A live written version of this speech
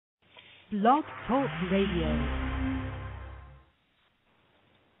Blog Talk Radio.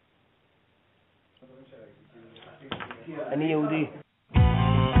 אני יהודי.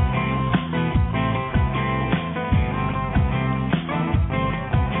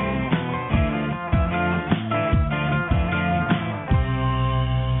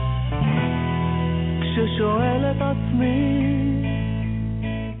 כששואל את עצמי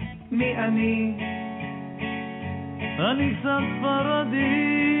מי אני קצת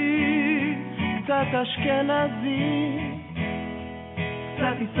ספרדי, קצת אשכנזי,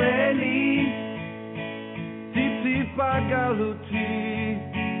 קצת ישראלי, ציפה גלותי.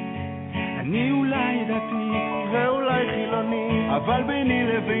 אני אולי דתי ואולי חילוני, אבל ביני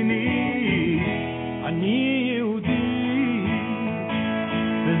לביני אני יהודי,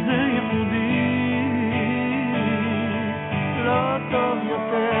 וזה ייחודי. לא טוב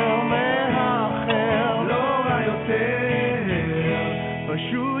יותר מהאחר, לא רע יותר,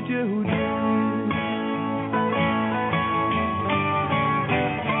 פשוט יהודי.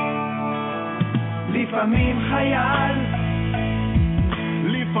 לפעמים חייל,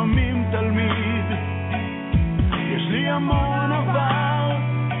 לפעמים תלמיד, יש לי המון עבר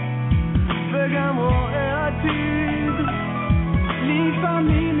וגם רואה עתיד.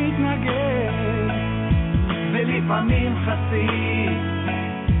 לפעמים מתנגד ולפעמים חסיד,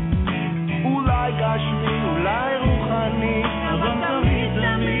 אולי גשמי אולי רוחני, אבל תמיד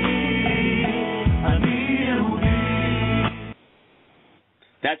אני יהודי.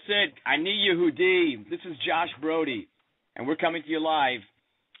 That's it. Ani Yehudi. This is Josh Broide, and we're coming to you live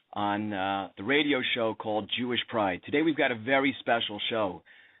on the radio show called Jewish Pride. Today we've got a very special show.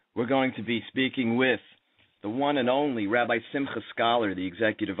 We're going to be speaking with the one and only Rabbi Simcha Scholar, the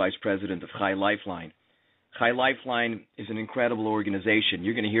Executive Vice President of Chai Lifeline. Chai Lifeline is an incredible organization.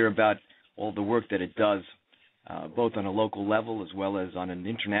 You're going to hear about all the work that it does, both on a local level as well as on an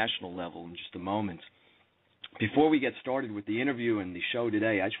international level in just a moment. Before we get started with the interview and the show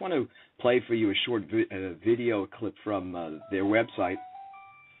today, I just want to play for you a short video clip from their website.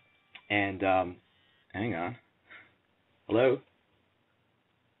 And hang on. Hello?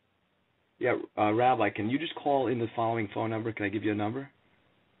 Yeah, Rabbi, can you just call in the following phone number? Can I give you a number?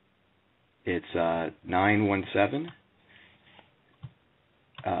 It's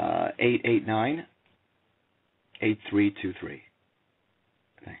 917-889-8323.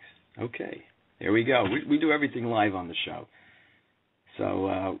 Thanks. Okay. There we go. We do everything live on the show.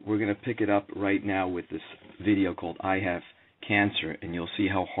 So we're going to pick it up right now with this video called I Have Cancer, and you'll see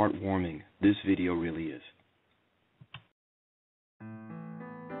how heartwarming this video really is.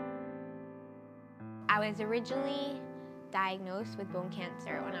 I was originally diagnosed with bone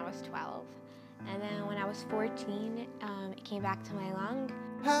cancer when I was 12. And then when I was 14, it came back to my lung.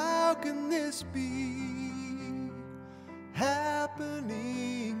 How can this be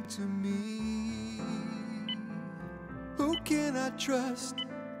happening to me? Who can I trust?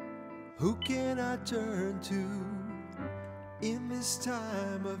 Who can I turn to in this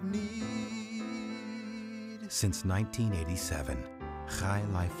time of need? Since 1987, Chai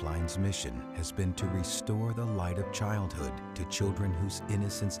Lifeline's mission has been to restore the light of childhood to children whose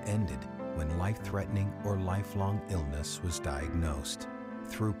innocence ended when life-threatening or lifelong illness was diagnosed.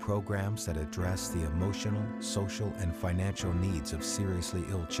 Through programs that address the emotional, social, and financial needs of seriously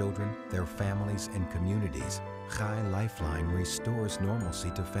ill children, their families, and communities, Chai Lifeline restores normalcy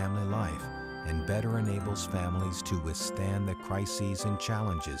to family life and better enables families to withstand the crises and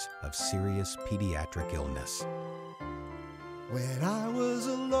challenges of serious pediatric illness. When I was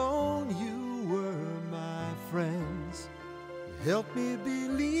alone, you were my friends. You helped me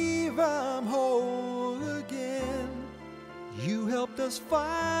believe I'm whole again. You helped us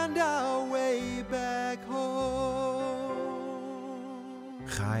find our way back home.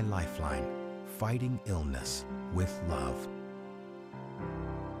 Chai Lifeline, fighting illness with love.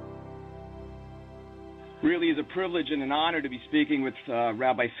 Really is a privilege and an honor to be speaking with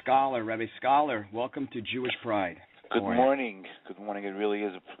Rabbi Scholar. Rabbi Scholar, welcome to Jewish Pride. Good morning. Good morning. It really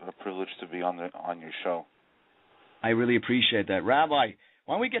is a privilege to be on your show. I really appreciate that. Rabbi,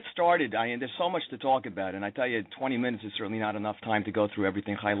 why don't we get started? There's so much to talk about, and I tell you, 20 minutes is certainly not enough time to go through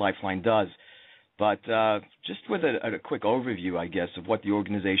everything Chai Lifeline does. But just with a quick overview, I guess, of what the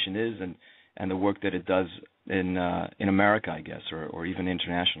organization is and the work that it does in America, I guess, or even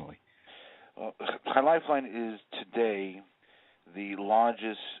internationally. Well, Chai Lifeline is today the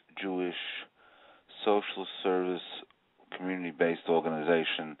largest Jewish social service community-based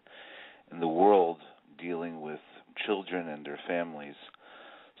organization in the world dealing with children and their families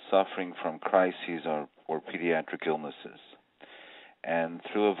suffering from crises or pediatric illnesses. And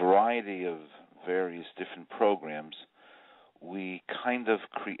through a variety of various different programs, we kind of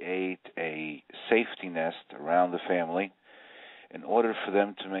create a safety nest around the family in order for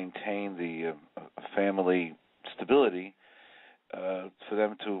them to maintain the family stability, for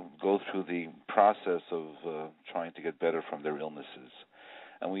them to go through the process of trying to get better from their illnesses.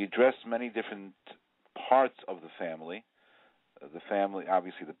 And we address many different parts of the family,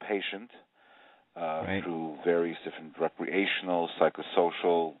 obviously the patient, through various different recreational,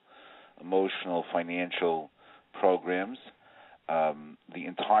 psychosocial, emotional, financial programs, the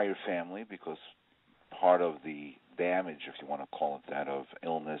entire family, because part of the damage, if you want to call it that, of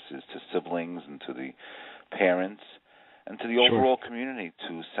illness is to siblings and to the parents and to the overall community,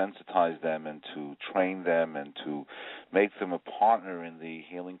 to sensitize them and to train them and to make them a partner in the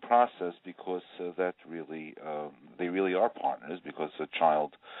healing process, because that really, they really are partners, because a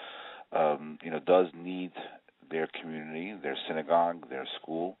child, does need their community, their synagogue, their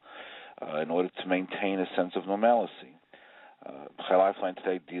school, in order to maintain a sense of normalcy. Lifeline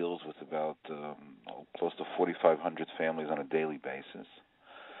today deals with about close to 4,500 families on a daily basis.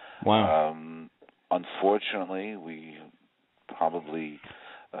 Wow. Unfortunately, we probably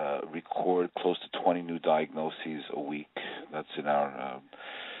record close to 20 new diagnoses a week. That's in our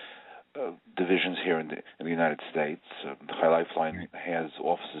divisions here in the United States. Lifeline has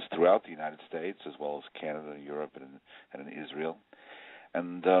offices throughout the United States, as well as Canada, Europe, and in Israel.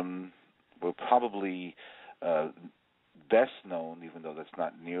 And we're probably best known, even though that's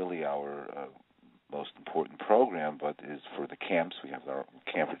not nearly our most important program, but is for the camps. We have our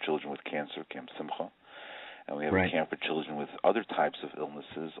camp for children with cancer, Camp Simcha, and we have a camp for children with other types of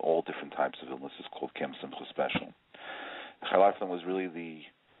illnesses, all different types of illnesses, called Camp Simcha Special. Lifeline was really the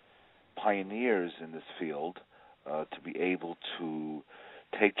pioneers in this field to be able to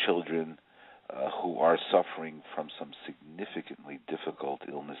take children who are suffering from some significantly difficult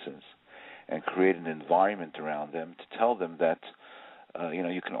illnesses and create an environment around them to tell them that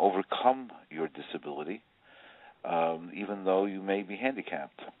you can overcome your disability, even though you may be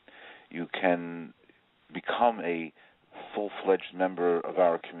handicapped. You can become a full-fledged member of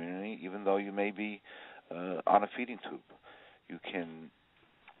our community, even though you may be on a feeding tube. You can,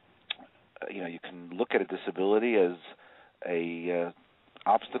 you can look at a disability as a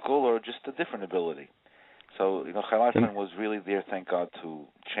obstacle or just a different ability. So, Lifeline was really there, thank God, to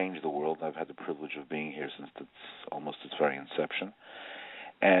change the world. I've had the privilege of being here since almost its very inception.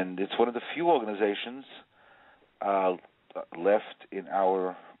 And it's one of the few organizations left in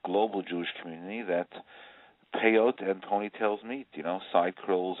our global Jewish community that peyot and ponytails meet, side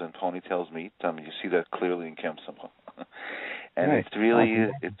curls and ponytails meet. I mean, you see that clearly in Camp Simcha. And it's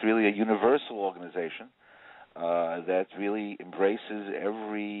really a universal organization that really embraces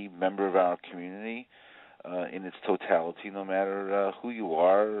every member of our community in its totality, no matter who you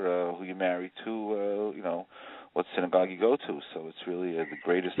are, who you're married to, what synagogue you go to. So it's really the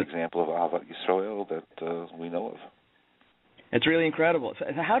greatest example of Ahavat Yisrael that we know of. It's really incredible. So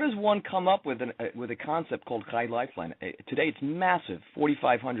how does one come up with a concept called Chai Lifeline? Today it's massive,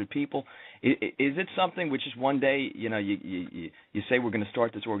 4,500 people. Is it something which is one day, you say we're going to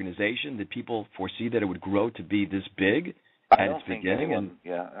start this organization? Did people foresee that it would grow to be this big at its beginning?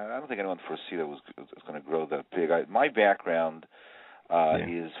 I don't think anyone foresee that it was going to grow that big. My background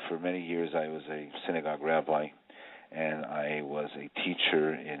is, for many years I was a synagogue rabbi, and I was a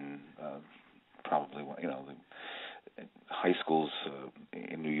teacher in probably the high schools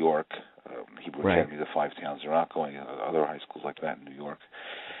in New York, Hebrew Academy, the Five Towns, Morocco, and other high schools like that in New York.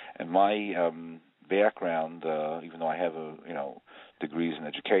 And my background, even though I have degrees in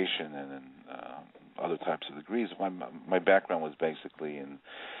education and in other types of degrees, my background was basically in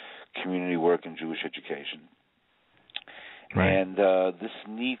community work and Jewish education. And this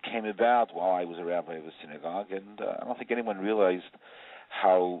need came about while I was a rabbi of a synagogue, and I don't think anyone realized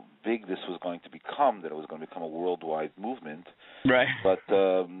how big this was going to become, that it was going to become a worldwide movement. Right. But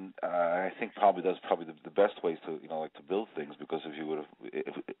I think that's probably the best ways to to build things, because if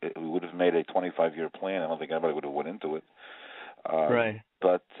we would have made a 25-year plan, I don't think anybody would have went into it.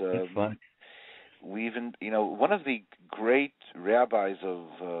 But we even one of the great rabbis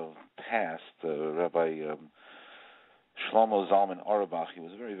of past, Rabbi Shlomo Zalman Auerbach, he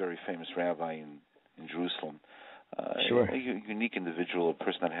was a very, very famous rabbi in Jerusalem. A unique individual, a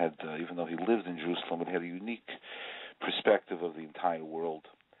person that had, even though he lived in Jerusalem, but had a unique perspective of the entire world.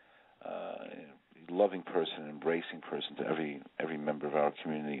 A loving person, an embracing person to every member of our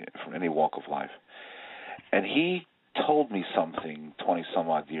community from any walk of life. And he told me something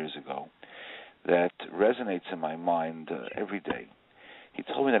 20-some-odd years ago that resonates in my mind every day. He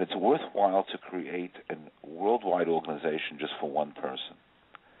told me that it's worthwhile to create a worldwide organization just for one person.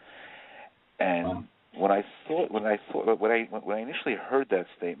 And when I initially heard that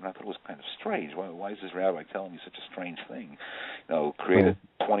statement, I thought it was kind of strange. Why is this rabbi telling me such a strange thing? Create a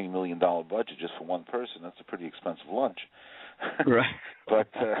 $20 million budget just for one person. That's a pretty expensive lunch. Right. But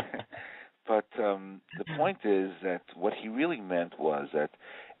the point is that what he really meant was that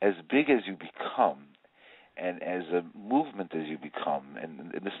as big as you become, and as a movement as you become,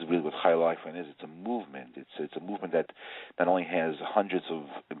 and this is really what Chai Lifeline is. It's a movement. It's a movement that not only has hundreds of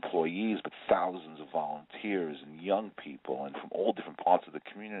employees, but thousands of volunteers and young people, and from all different parts of the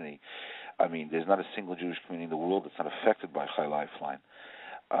community. I mean, there's not a single Jewish community in the world that's not affected by Chai Lifeline.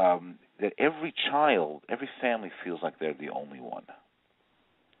 That every child, every family feels like they're the only one.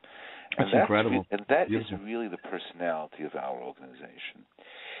 That's incredible. And that Beautiful. is really the personality of our organization.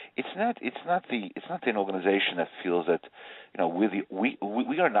 It's not an organization that feels that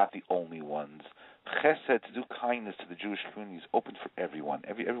we are not the only ones. Chesed, to do kindness to the Jewish community, is open for everyone.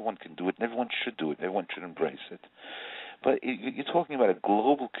 Everyone can do it, and everyone should do it. Everyone should embrace it. But you're talking about a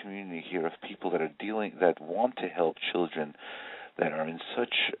global community here of people that want to help children that are in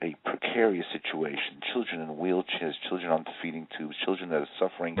such a precarious situation, children in wheelchairs, children on feeding tubes, children that are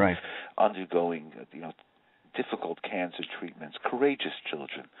suffering, right, undergoing difficult cancer treatments, courageous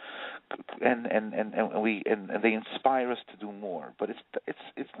children, and they inspire us to do more. But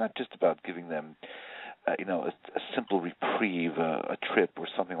it's not just about giving them a simple reprieve, a trip or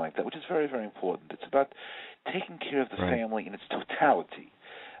something like that, which is very, very important. It's about taking care of the family in its totality.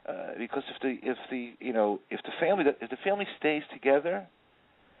 Because if the family stays together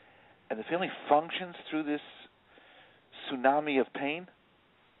and the family functions through this tsunami of pain,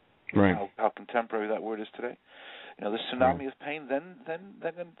 right, how contemporary that word is today, the tsunami of pain, then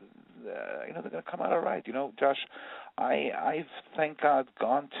they're going to come out all right. Josh, I've, thank God,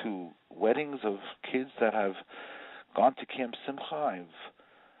 gone to weddings of kids that have gone to Camp Simcha.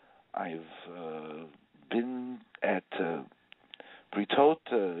 I've been at Britot,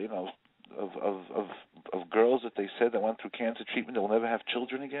 of girls that they said that went through cancer treatment that will never have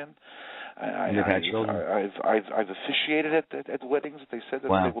children again. I've officiated at weddings that they said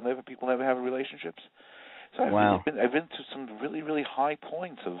that people never have relationships. So I've been to some really, really high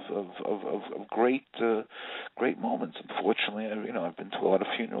points of great moments. Unfortunately, I've been to a lot of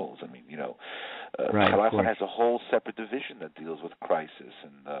funerals. I mean, Lifeline has a whole separate division that deals with crisis,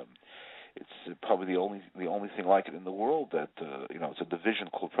 and it's probably the only thing like it in the world that it's a division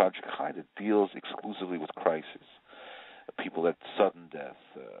called Project Chai that deals exclusively with crisis, people that sudden death,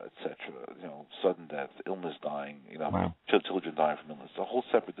 etc. Sudden death, illness, dying. Children dying from illness. It's a whole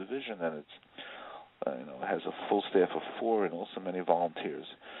separate division, and it's it has a full staff of 4 and also many volunteers.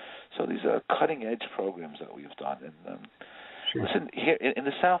 So these are cutting edge programs that we've done. And listen, here in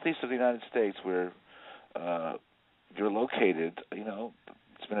the southeast of the United States, where you're located,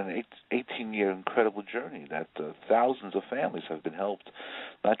 it's been an 18-year incredible journey that thousands of families have been helped,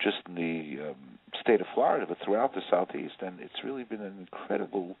 not just in the state of Florida, but throughout the Southeast. And it's really been an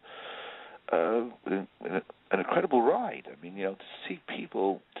incredible ride. I mean, to see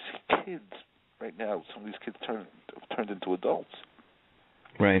kids right now, some of these kids turned into adults.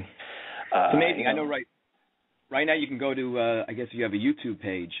 Right. It's amazing. I know right now you can go to, I guess you have a YouTube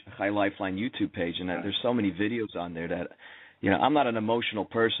page, a Chai Lifeline YouTube page, and there's so many videos on there that, I'm not an emotional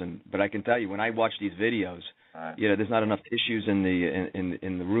person, but I can tell you when I watch these videos, there's not enough tissues in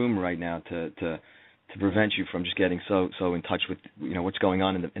the room right now to prevent you from just getting so in touch with what's going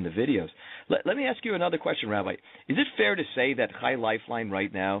on in the videos. Let me ask you another question, Rabbi. Is it fair to say that Chai Lifeline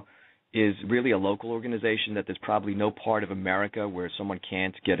right now is really a local organization, that there's probably no part of America where someone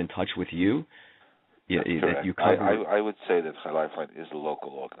can't get in touch with you? That you cover? I would say that Chai Lifeline is a local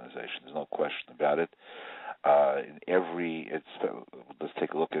organization. There's no question about it. Let's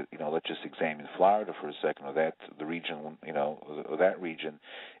take a look at, let's just examine Florida for a second, or the region, or that region.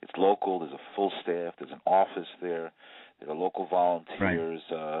 It's local. There's a full staff. There's an office there. There are local volunteers.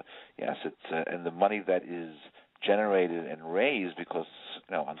 Right. Yes, and the money that is generated and raised, because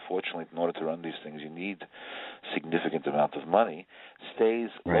unfortunately, in order to run these things, you need significant amount of money, stays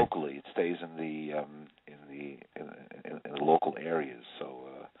locally. It stays in the local areas. So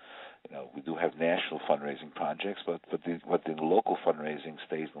we do have national fundraising projects, but the local fundraising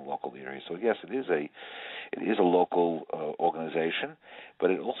stays in the local area. So yes, it is a local organization, but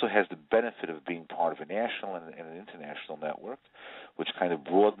it also has the benefit of being part of a national and an international network, which kind of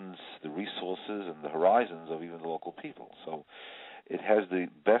broadens the resources and the horizons of even the local people. So it has the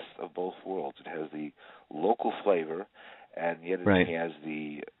best of both worlds. It has the local flavor, and yet it has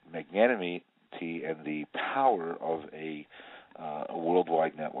the magnanimity and the power of a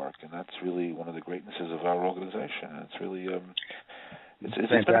worldwide network, and that's really one of the greatnesses of our organization. And it's really,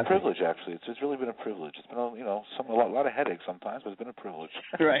 It's been a privilege, actually. It's really been a privilege. It's been a lot of headaches sometimes, but it's been a privilege.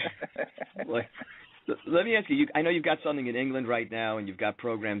 Right. Well, let me ask you. I know you've got something in England right now, and you've got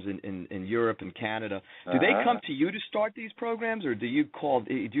programs in Europe and Canada. Do they come to you to start these programs, or do you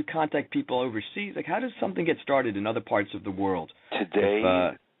contact people overseas? Like, how does something get started in other parts of the world?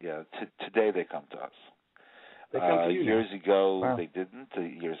 Today, today they come to us. They come to you years ago, wow. They didn't.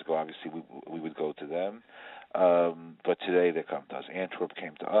 Years ago, obviously, we would go to them. But today they come to us. Antwerp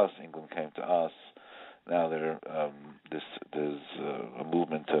came to us. England came to us. Now there's a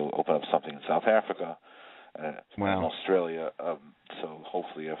movement to open up something in South Africa wow. and Australia. So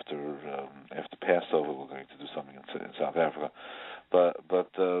hopefully after Passover we're going to do something in South Africa. But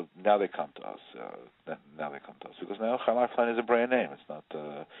now they come to us. Because now Chai Lifeline is a brand name. It's not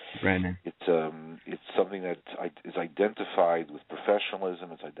brand name. It's something that is identified with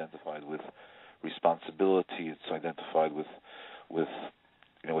professionalism. It's identified with responsibility. It's identified with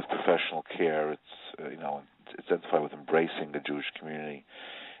professional care. It's identified with embracing the Jewish community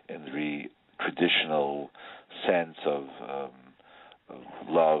in the traditional sense of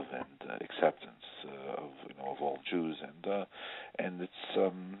love and acceptance of all Jews, and it's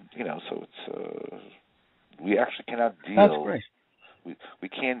so it's we actually cannot deal. That's great. We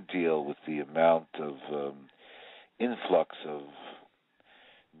can't deal with the amount of influx of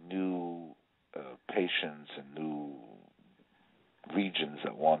new patients and new regions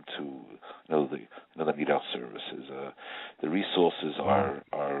that want to that need our services. The resources are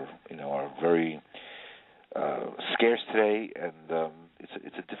very scarce today, and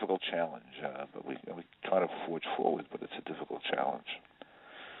it's a difficult challenge. But we try to forge forward, but it's a difficult challenge.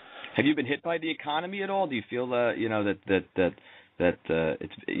 Have you been hit by the economy at all? Do you feel that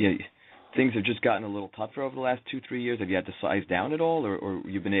it's things have just gotten a little tougher over the last 2-3 years? Have you had to size down at all, or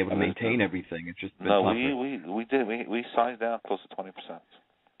you've been able to maintain everything? It's just been tougher. We did. We sized down close to 20%.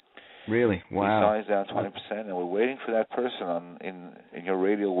 Really? Wow. We sized down 20%, and we're waiting for that person in your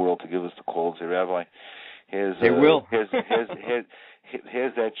radio world to give us the call and say, Rabbi, here's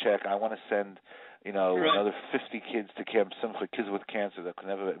that check. I want to send another 50 kids to Camp Simcha, kids with cancer that could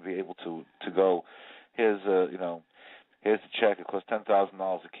never be able to go. Here's the check. It costs $10,000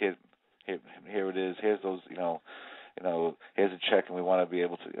 a kid. Here it is. Here's those. Here's a check, and we want to be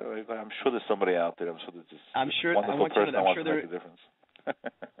able to. I'm sure there's somebody out there. I'm sure wonderful person that wants to make a difference.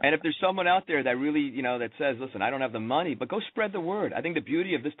 And if there's someone out there that really, that says, listen, I don't have the money, but go spread the word. I think the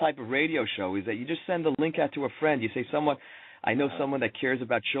beauty of this type of radio show is that you just send the link out to a friend. You say, I know someone that cares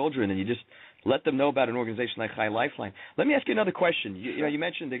about children, and you just let them know about an organization like Chai Lifeline. Let me ask you another question. You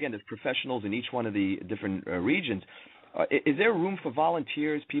mentioned, again, there's professionals in each one of the different regions. Is there room for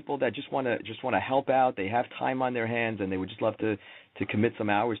volunteers, people that just want to help out? They have time on their hands, and they would just love to commit some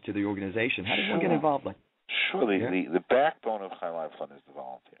hours to the organization. How does one get involved? Sure. The backbone of Chai Lifeline is the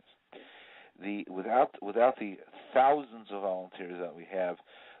volunteers. Without the thousands of volunteers that we have,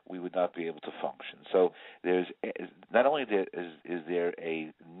 we would not be able to function. So there's not only is there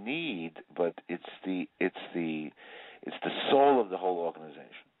a need, but it's the soul of the whole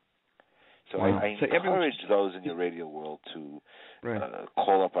organization. So wow. I encourage those in your radio world to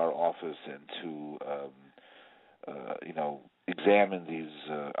call up our office and to examine these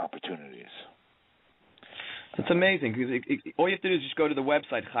opportunities. It's amazing because all you have to do is just go to the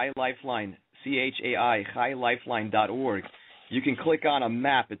website Chai Lifeline, CHAI.org. You can click on a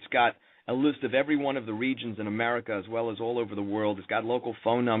map. It's got a list of every one of the regions in America as well as all over the world. It's got local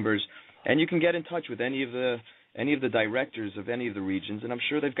phone numbers, and you can get in touch with any of the directors of any of the regions, and I'm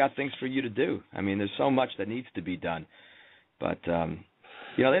sure they've got things for you to do. I mean, there's so much that needs to be done. But I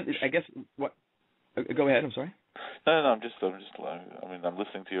guess what? Go ahead. I'm sorry. No. I'm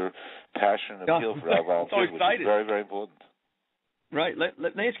listening to your passion and appeal for our volunteers, which is very, very important. Right.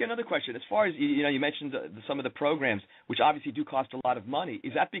 Let me ask you another question. As far as you mentioned some of the programs, which obviously do cost a lot of money.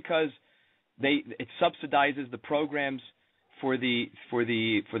 Is that because it subsidizes the programs for the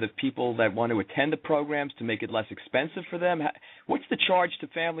people that want to attend the programs to make it less expensive for them? What's the charge to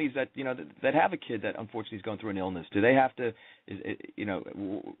families that that have a kid that unfortunately is going through an illness? Do they have to?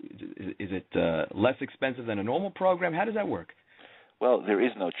 Is it less expensive than a normal program? How does that work? Well, there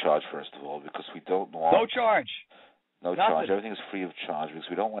is no charge, first of all, because we don't want no charge. No charge. Everything is free of charge because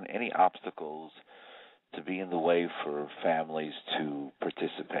we don't want any obstacles to be in the way for families to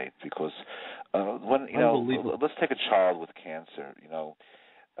participate. Because let's take a child with cancer.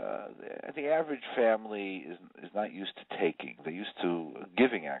 The average family is not used to taking. They're used to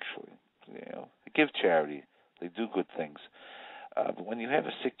giving. Actually, they give charity. They do good things. But when you have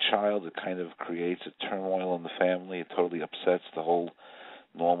a sick child, it kind of creates a turmoil in the family. It totally upsets the whole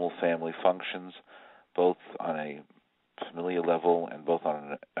normal family functions, both on a familial level and both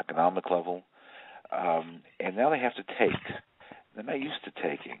on an economic level. And now they have to take. They're not used to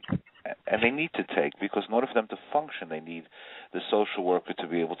taking. And they need to take, because in order for them to function, they need the social worker to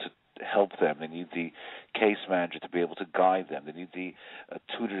be able to help them. They need the case manager to be able to guide them. They need the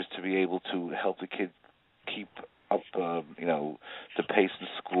tutors to be able to help the kid keep up, the pace in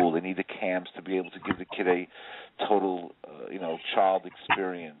school. They need the camps to be able to give the kid a total, child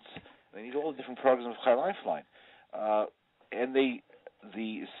experience. They need all the different programs of Chai Lifeline,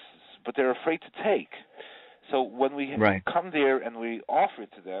 but they're afraid to take. So when we come there and we offer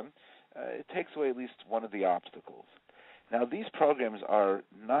it to them, it takes away at least one of the obstacles. Now, these programs are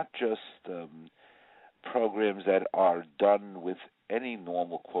not just programs that are done with any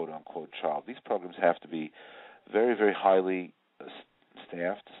normal quote-unquote child. These programs have to be very, very highly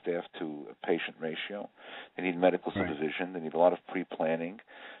staffed to a patient ratio. They need medical supervision. They need a lot of pre-planning.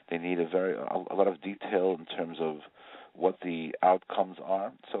 They need a lot of detail in terms of what the outcomes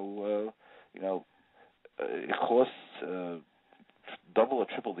are. So, it costs double or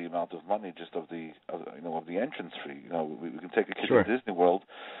triple the amount of money just of the entrance fee. We can take a kid to Disney World,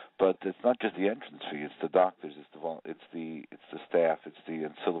 but it's not just the entrance fee. It's the doctors, it's the staff, it's the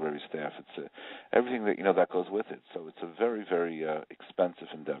ancillary staff, it's everything that goes with it. So it's a very, very expensive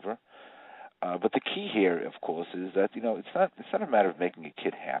endeavor. But the key here, of course, is that it's not a matter of making a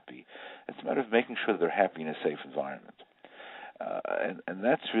kid happy. It's a matter of making sure that they're happy in a safe environment. And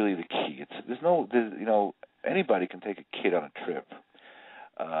that's really the key. Anybody can take a kid on a trip,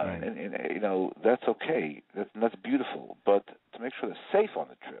 and that's okay. That's beautiful. But to make sure they're safe on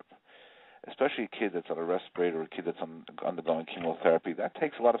the trip, especially a kid that's on a respirator or a kid that's undergoing chemotherapy, that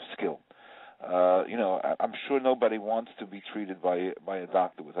takes a lot of skill. I'm sure nobody wants to be treated by a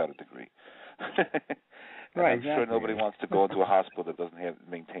doctor without a degree. I'm sure nobody wants to go into a hospital that doesn't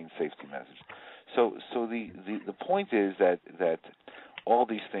maintain safety measures. So the point is that all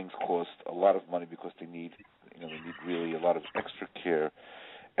these things cost a lot of money because they need really a lot of extra care,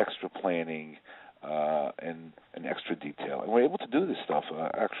 extra planning, and extra detail. And we're able to do this stuff.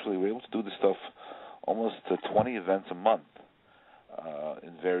 We're able to do this stuff almost 20 events a month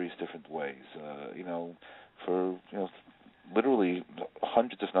in various different ways. For literally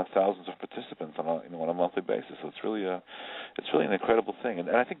hundreds, if not thousands, of participants on a monthly basis. So it's really an incredible thing. And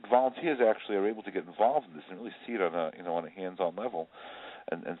I think volunteers actually are able to get involved in this and really see it on a hands-on level,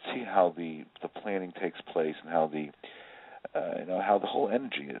 and see how the planning takes place and how how the whole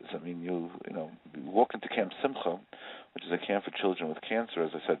energy is. I mean, you walk into Camp Simcha, which is a camp for children with cancer,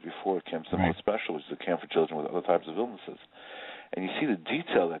 as I said before, Camp Simcha Special, which is a camp for children with other types of illnesses, and you see the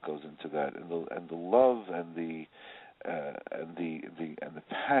detail that goes into that, and the love and the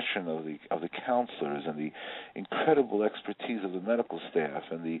passion of the counselors, and the incredible expertise of the medical staff,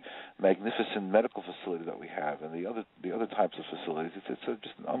 and the magnificent medical facility that we have, and the other types of facilities. It's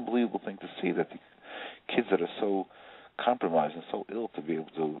just an unbelievable thing to see, that the kids that are so compromised and so ill to be able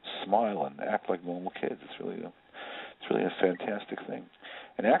to smile and act like normal kids. It's really a fantastic thing.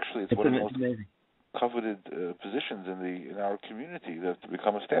 And actually, it's one of the most coveted positions in our community to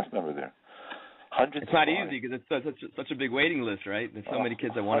become a staff member there. Hundreds. It's not easy because it's such a big waiting list, right? There's so many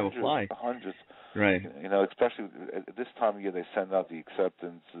kids that want to apply. Hundreds. Right. Especially at this time of year, they send out the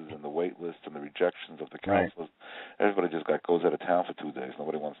acceptances and the wait list and the rejections of the counselors. Everybody just goes out of town for 2 days.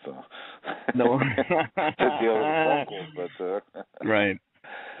 Nobody wants to deal with the phone calls, but right.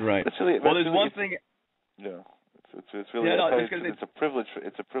 It's really, there's one thing. Yeah. It's really it's a privilege.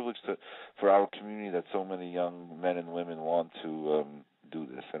 It's a privilege for our community that so many young men and women want to do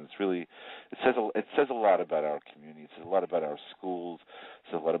this, and it says a lot about our community. It says a lot about our schools.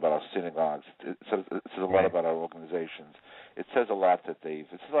 It says a lot about our synagogues. It says a lot about our organizations. It says a lot it says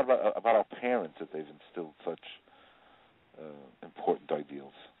a lot about our parents, that they've instilled such important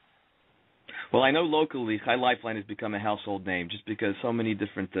ideals. Well, I know locally Chai Lifeline has become a household name just because so many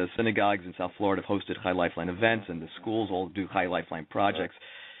different synagogues in South Florida have hosted Chai Lifeline events, and the schools all do Chai Lifeline projects.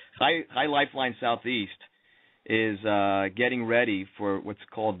 Chai Lifeline Southeast is getting ready for what's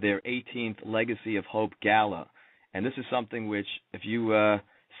called their 18th Legacy of Hope Gala. And this is something which, if you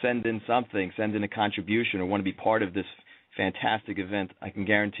send in a contribution, or want to be part of this fantastic event, I can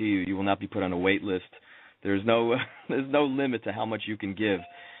guarantee you will not be put on a wait list. There's no limit to how much you can give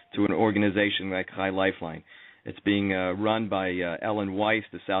to an organization like Chai Lifeline. It's being run by Ellen Weiss,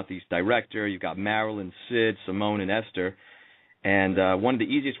 the Southeast Director. You've got Marilyn, Sid, Simone, and Esther. And one of the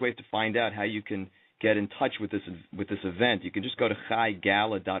easiest ways to find out how you can get in touch with this event, you can just go to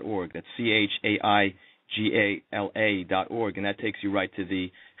chaigala.org. That's CHAIGALA.org, and that takes you right to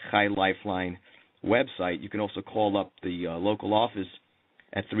the Chai Lifeline website. You can also call up the local office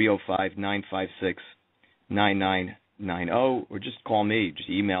at 305-956-9999. 888-990, or just call me. Just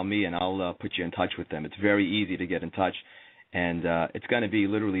email me, and I'll put you in touch with them. It's very easy to get in touch, and it's going to be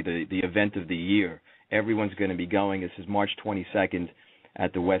literally the event of the year. Everyone's going to be going. This is March 22nd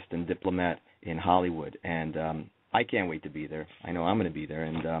at the Westin Diplomat in Hollywood, and I can't wait to be there. I know I'm going to be there,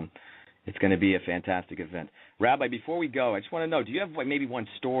 and it's going to be a fantastic event. Rabbi, before we go, I just want to know, do you have maybe one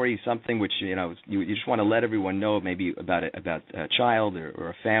story, something which you just want to let everyone know, maybe about a child or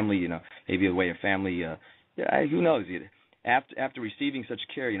a family, maybe the way a family, who knows, after receiving such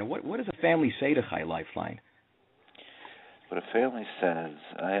care, what does a family say to Chai Lifeline? What a family says,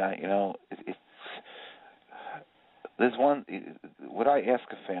 it's there's one. What I ask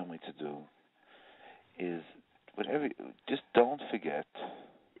a family to do is just don't forget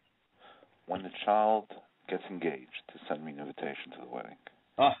when the child gets engaged to send me an invitation to the wedding.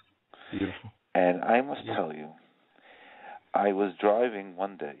 Ah, beautiful. And I must tell you, I was driving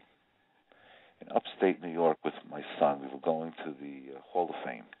one day in upstate New York with my son. We were going to the Hall of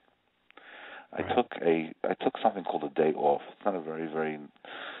Fame. I took something called a day off. It's not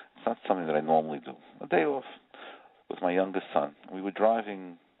it's not something that I normally do. A day off with my youngest son. We were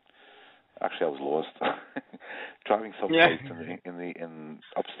driving. Actually, I was lost. Driving someplace in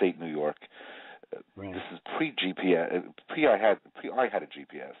upstate New York. This is pre-GPS. I had a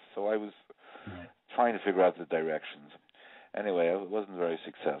GPS, so I was trying to figure out the directions. Anyway, I wasn't very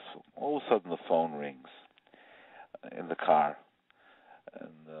successful. All of a sudden, the phone rings in the car,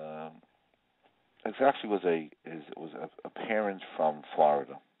 and it actually was a parent from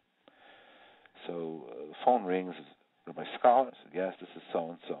Florida. So the phone rings. My scholar said, "Yes, this is so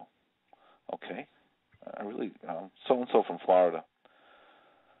and so." Okay, I really so and so from Florida.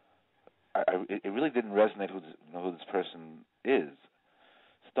 It really didn't resonate who this person is.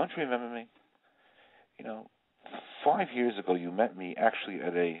 So don't you remember me? 5 years ago you met me actually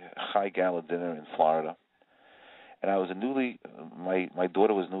at a Chai Gala dinner in Florida, and I was my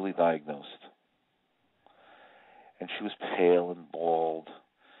daughter was newly diagnosed, and she was pale and bald,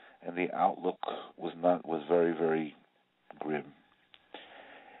 and the outlook was very, very grim.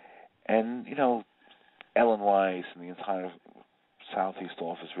 And Ellen Weiss and the entire Southeast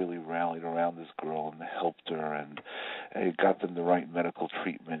office really rallied around this girl and helped her and got them the right medical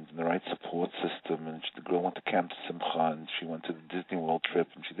treatment and the right support system. And the girl went to Camp Simcha, and she went to the Disney World trip,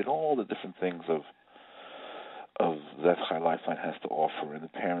 and she did all the different things of that Chai Lifeline has to offer. And the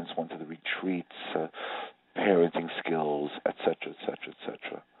parents went to the retreats, parenting skills, etc., etc.,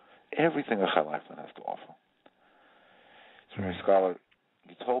 etc. Everything that Chai Lifeline has to offer. So, my scholar,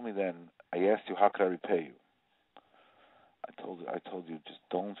 you told me then, I asked you, how could I repay you? I told you, just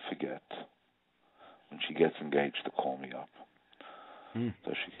don't forget when she gets engaged to call me up.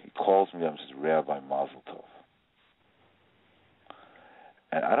 So she calls me up and says, "Rabbi, Mazel Tov."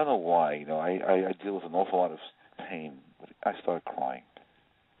 And I don't know why, I deal with an awful lot of pain, but I started crying.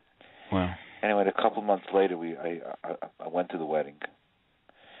 Wow. Anyway, a couple of months later, I went to the wedding,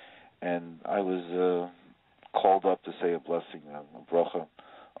 and I was called up to say a blessing, a bracha,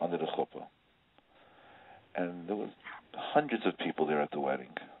 under the chuppah. And there was hundreds of people there at the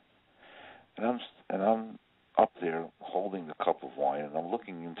wedding. And I'm up there holding the cup of wine, and I'm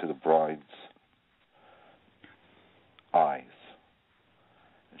looking into the bride's eyes.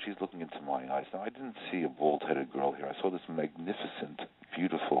 And she's looking into my eyes. Now, I didn't see a bald-headed girl here. I saw this magnificent,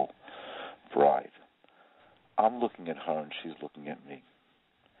 beautiful bride. I'm looking at her, and she's looking at me.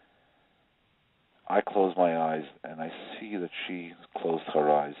 I close my eyes, and I see that she closed her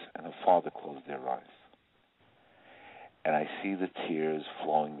eyes, and her father closed their eyes. And I see the tears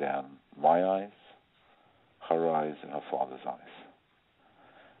flowing down my eyes, her eyes, and her father's eyes.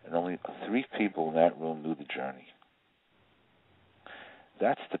 And only 3 people in that room knew the journey.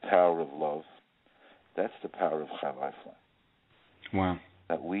 That's the power of love. That's the power of Chai Lifeline. Wow.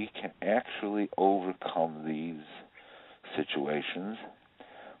 That we can actually overcome these situations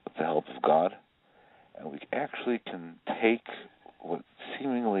with the help of God, and we actually can take what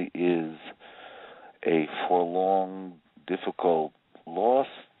seemingly is a forlorn, difficult, lost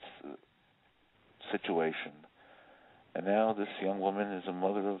situation, and now this young woman is a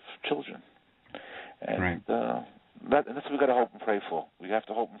mother of children. And that's what we've got to hope and pray for. We have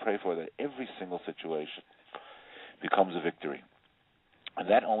to hope and pray for that every single situation becomes a victory. And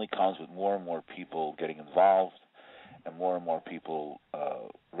that only comes with more and more people getting involved and more people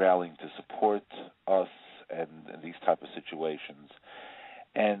rallying to support us and these type of situations.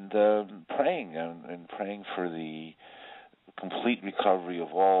 And praying for the complete recovery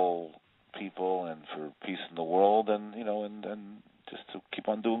of all people and for peace in the world, and just to keep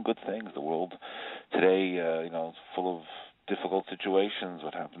on doing good things. The world today, is full of difficult situations,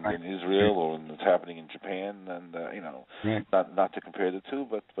 what happened Right. in Israel or what's happening in Japan, and Right. not to compare the two,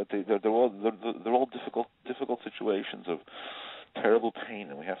 but they're all difficult situations of terrible pain,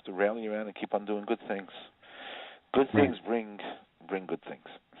 and we have to rally around and keep on doing good things. Good things bring good things.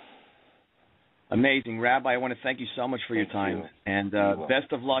 Amazing, Rabbi. I want to thank you so much for your time, you. and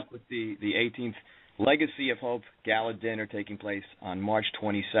best of luck with the 18th Legacy of Hope Gala Dinner taking place on March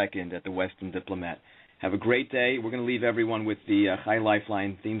 22nd at the Westin Diplomat. Have a great day. We're going to leave everyone with the Chai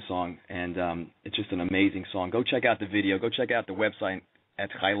Lifeline theme song, and it's just an amazing song. Go check out the video. Go check out the website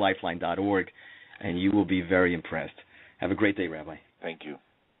at chailifeline.org, and you will be very impressed. Have a great day, Rabbi. Thank you.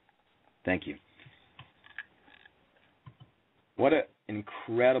 Thank you. What an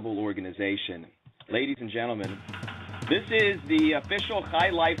incredible organization. Ladies and gentlemen, this is the official Chai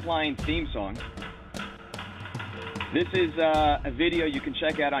Lifeline theme song. This is a video you can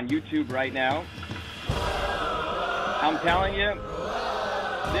check out on YouTube right now. I'm telling you,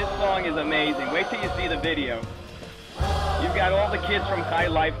 this song is amazing. Wait till you see the video. You've got all the kids from Chai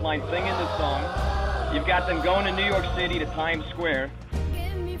Lifeline singing this song. You've got them going to New York City to Times Square.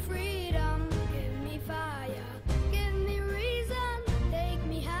 Give me freedom, give me fire, give me reason, take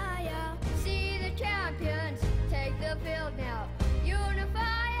me higher. See the champions, take the field now.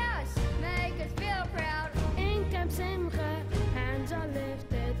 Unify us, make us feel proud. In Camp Simcha, hands are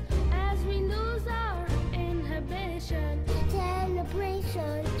lifted as we lose our inhibition.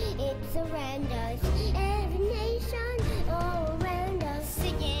 Celebration, it surrounds us. Every nation, all around us.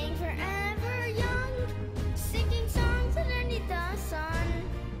 Singing forever young, singing songs underneath the sun.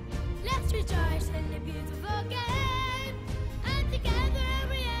 Let's rejoice in the beautiful game, and together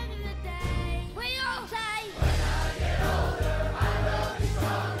every end of the day, we all say, when I get older, my love is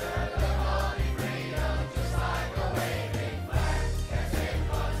stronger. The holy freedom, just like a waving flag. Yes, it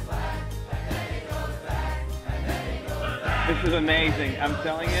goes back, and then it goes back, and then it goes back. This is amazing. I'm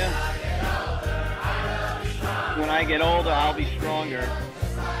telling you, when I get older, I'll be stronger.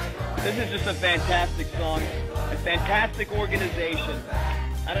 This is just a fantastic song, a fantastic organization.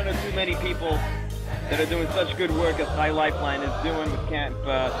 I don't know too many people that are doing such good work as Chai Lifeline is doing with Camp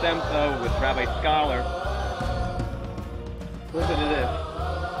Simcha, with Rabbi Scholar. Listen to this.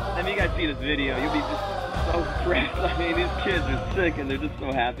 I mean, you guys see this video, you'll be just so impressed. I mean, these kids are sick and they're just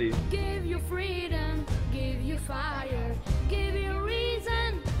so happy. Give you freedom, give you fire, give you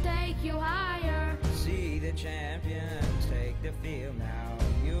reason, take you higher. See the champions take the field now.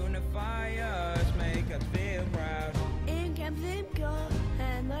 Unify us, make us feel proud. In Camp Simcha,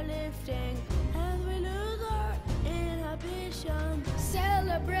 and the lifting, as we lose our inhibition.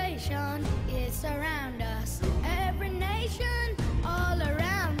 Celebration is around us. Every nation, all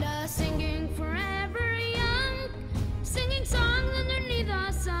around us. Singing forever young, singing songs underneath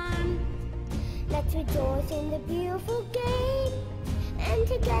the sun. Let's rejoice in the beautiful game, and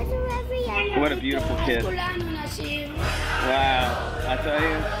together every end. What a beautiful kid. Wow, I tell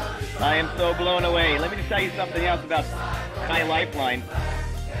you, I am so blown away. Let me just tell you something else about Chai Lifeline.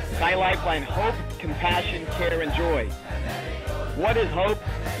 Chai Lifeline, hope, compassion, care, and joy. What is hope?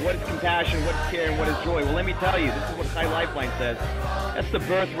 What is compassion? What is care? And what is joy? Well, let me tell you, this is what Chai Lifeline says. That's the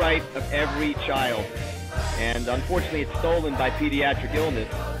birthright of every child. And unfortunately, it's stolen by pediatric illness.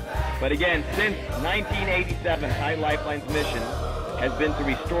 But again, since 1987, Chai Lifeline's mission has been to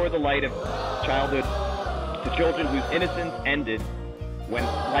restore the light of childhood to children whose innocence ended when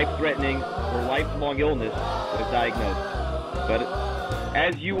life-threatening or lifelong illness was diagnosed. But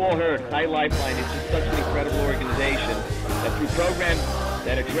as you all heard, Chai Lifeline is just such an incredible organization that through programs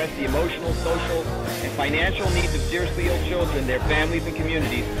that address the emotional, social, and financial needs of seriously ill children, their families, and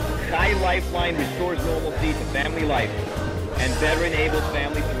communities, Chai Lifeline restores normalcy to family life and better enables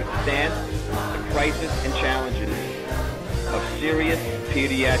families to withstand the crisis and challenges of serious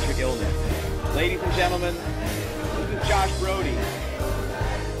pediatric illness. Ladies and gentlemen, this is Josh Broide.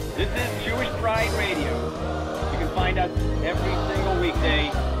 This is Jewish Pride Radio. You can find us every single weekday.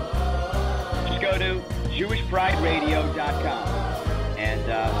 Just go to jewishprideradio.com.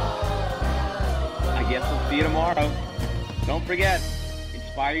 And I guess we'll see you tomorrow. Don't forget,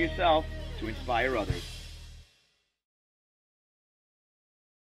 inspire yourself to inspire others.